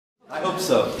hope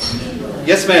so.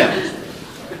 Yes, ma'am.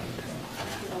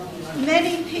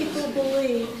 Many people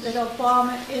believe that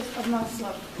Obama is a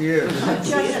Muslim. Yes. I'd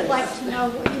just like to know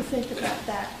what you think about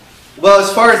that. Well,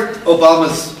 as far as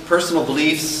Obama's personal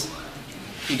beliefs,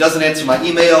 he doesn't answer my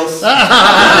emails.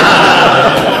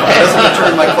 He doesn't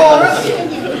return my calls.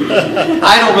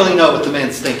 I don't really know what the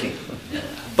man's thinking.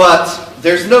 But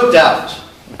there's no doubt.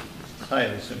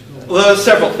 Well, there's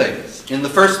several things. In the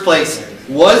first place,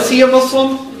 was he a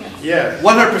Muslim? Yes.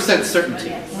 100%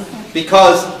 certainty.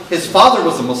 Because his father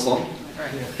was a Muslim.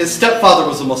 His stepfather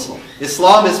was a Muslim.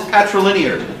 Islam is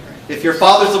patrilinear. If your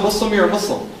father's a Muslim, you're a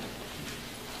Muslim.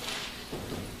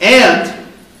 And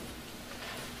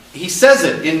he says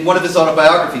it in one of his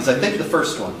autobiographies, I think the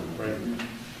first one.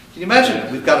 Can you imagine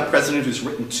it? We've got a president who's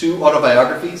written 2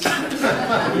 autobiographies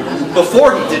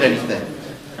before he did anything.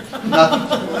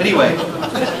 Anyway,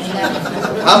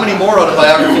 how many more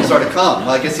autobiographies are to come?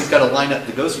 Well, I guess he's got to line up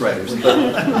the ghostwriters. But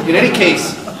in any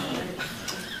case,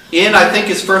 in I think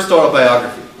his first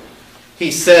autobiography,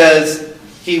 he says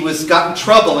he got in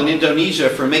trouble in Indonesia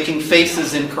for making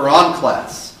faces in Quran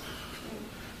class.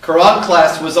 Quran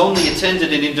class was only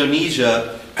attended in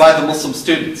Indonesia by the Muslim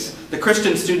students. The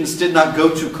Christian students did not go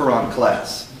to Quran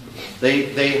class.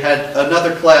 They had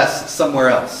another class somewhere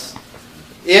else.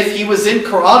 If he was in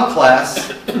Quran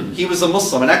class, he was a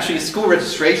Muslim. And actually his school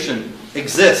registration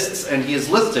exists and he is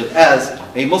listed as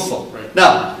a Muslim.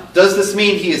 Now, does this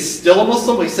mean he is still a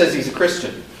Muslim? Well, he says he's a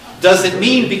Christian. Does it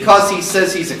mean because he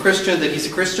says he's a Christian that he's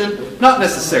a Christian? Not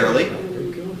necessarily.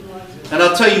 And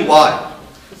I'll tell you why.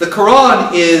 The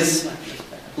Quran is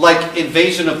like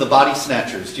Invasion of the Body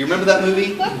Snatchers. Do you remember that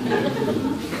movie?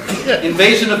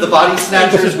 Invasion of the Body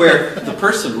Snatchers, where the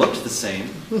person looked the same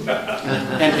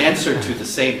and answered to the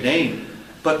same name,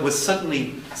 but was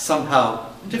suddenly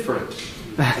somehow different.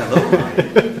 Hello?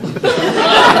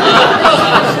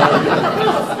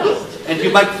 And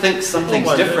you might think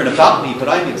something's different about me, but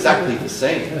I'm exactly the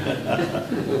same.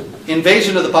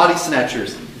 Invasion of the Body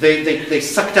Snatchers. They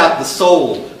sucked out the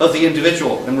soul of the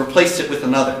individual and replaced it with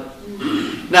another.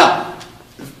 Now,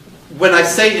 when I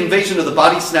say invasion of the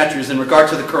body snatchers in regard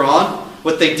to the Quran,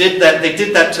 what they did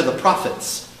that to the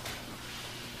prophets.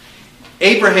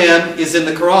 Abraham is in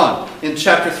the Quran. In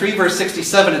chapter 3, verse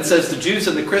 67, it says the Jews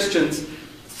and the Christians,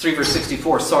 3 verse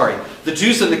 64, sorry. The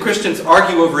Jews and the Christians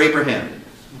argue over Abraham.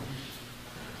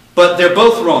 But they're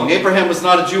both wrong. Abraham was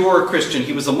not a Jew or a Christian.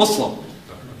 He was a Muslim.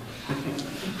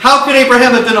 How could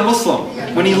Abraham have been a Muslim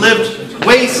when he lived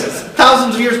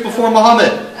thousands of years before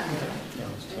Muhammad?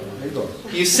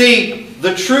 You see,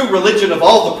 the true religion of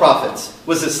all the prophets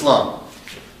was Islam.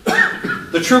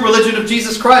 The true religion of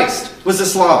Jesus Christ was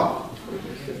Islam.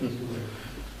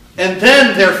 And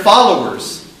then their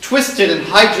followers twisted and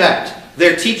hijacked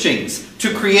their teachings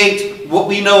to create what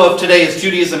we know of today as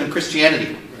Judaism and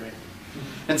Christianity.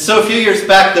 And so a few years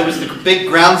back there was the big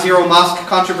Ground Zero Mosque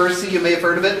controversy. You may have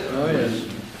heard of it. Oh, yes.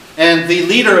 And the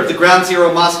leader of the Ground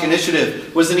Zero Mosque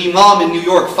initiative was an imam in New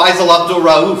York, Faisal Abdul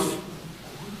Rauf.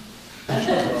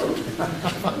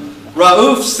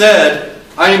 Rauf said,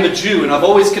 I am a Jew and I've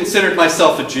always considered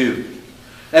myself a Jew.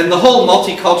 And the whole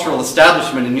multicultural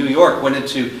establishment in New York went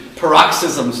into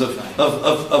paroxysms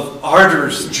of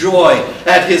ardors, joy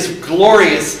at his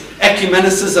glorious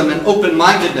ecumenicism and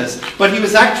open-mindedness. But he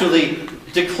was actually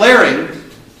declaring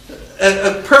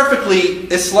a perfectly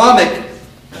Islamic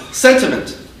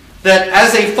sentiment that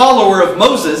as a follower of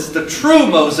Moses, the true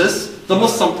Moses, the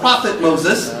Muslim prophet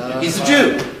Moses, he's a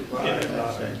Jew.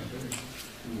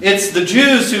 It's the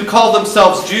Jews who call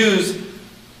themselves Jews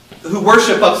who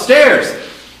worship upstairs.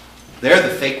 They're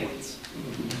the fake ones.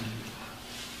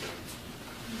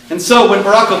 And so when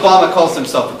Barack Obama calls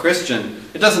himself a Christian,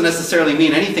 it doesn't necessarily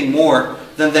mean anything more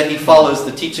than that he follows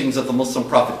the teachings of the Muslim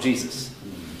prophet Jesus.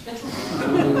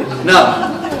 No.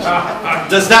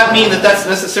 Does that mean that that's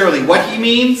necessarily what he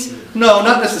means? No,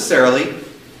 not necessarily.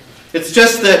 It's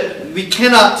just that we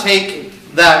cannot take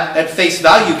that at face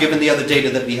value given the other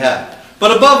data that we have.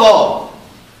 But above all,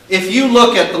 if you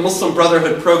look at the Muslim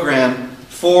Brotherhood program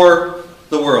for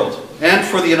the world and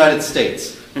for the United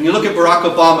States, and you look at Barack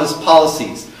Obama's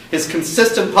policies, his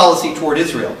consistent policy toward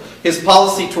Israel, his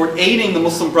policy toward aiding the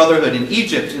Muslim Brotherhood in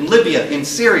Egypt, in Libya, in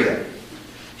Syria,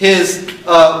 his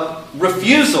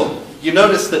refusal, you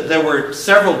notice that there were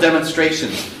several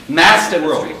demonstrations, massed in the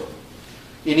world,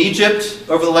 in Egypt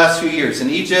over the last few years,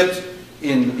 in Egypt,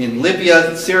 in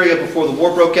Libya, Syria before the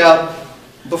war broke out,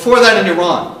 before that in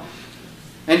Iran.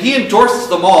 And he endorsed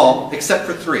them all except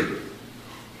for 3.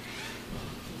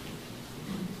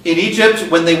 In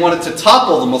Egypt, when they wanted to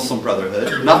topple the Muslim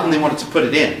Brotherhood, not when they wanted to put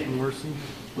it in.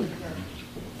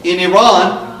 In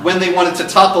Iran, when they wanted to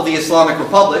topple the Islamic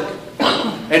Republic,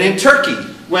 And in Turkey,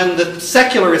 when the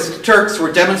secularist Turks were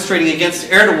demonstrating against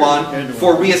Erdogan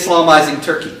for re-Islamizing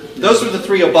Turkey. Those were the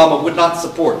three Obama would not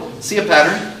support. See a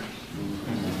pattern?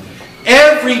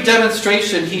 Every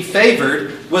demonstration he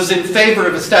favored was in favor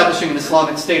of establishing an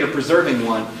Islamic state or preserving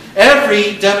one.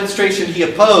 Every demonstration he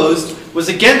opposed was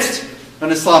against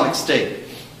an Islamic state.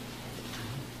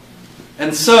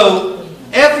 And so,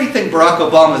 everything Barack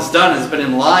Obama has done has been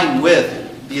in line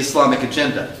with the Islamic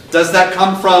agenda. Does that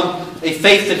come from a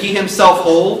faith that he himself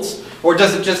holds? Or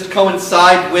does it just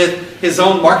coincide with his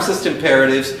own Marxist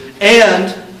imperatives?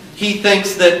 And he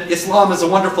thinks that Islam is a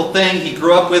wonderful thing. He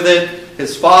grew up with it.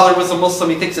 His father was a Muslim.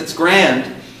 He thinks it's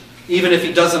grand, even if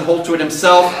he doesn't hold to it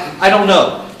himself. I don't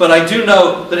know. But I do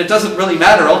know that it doesn't really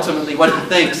matter ultimately what he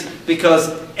thinks, because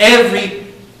every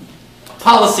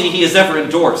policy he has ever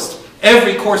endorsed,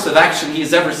 every course of action he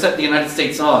has ever set the United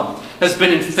States on, has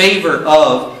been in favor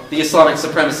of the Islamic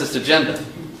supremacist agenda.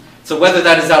 So whether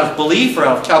that is out of belief or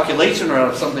out of calculation or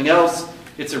out of something else,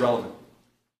 it's irrelevant.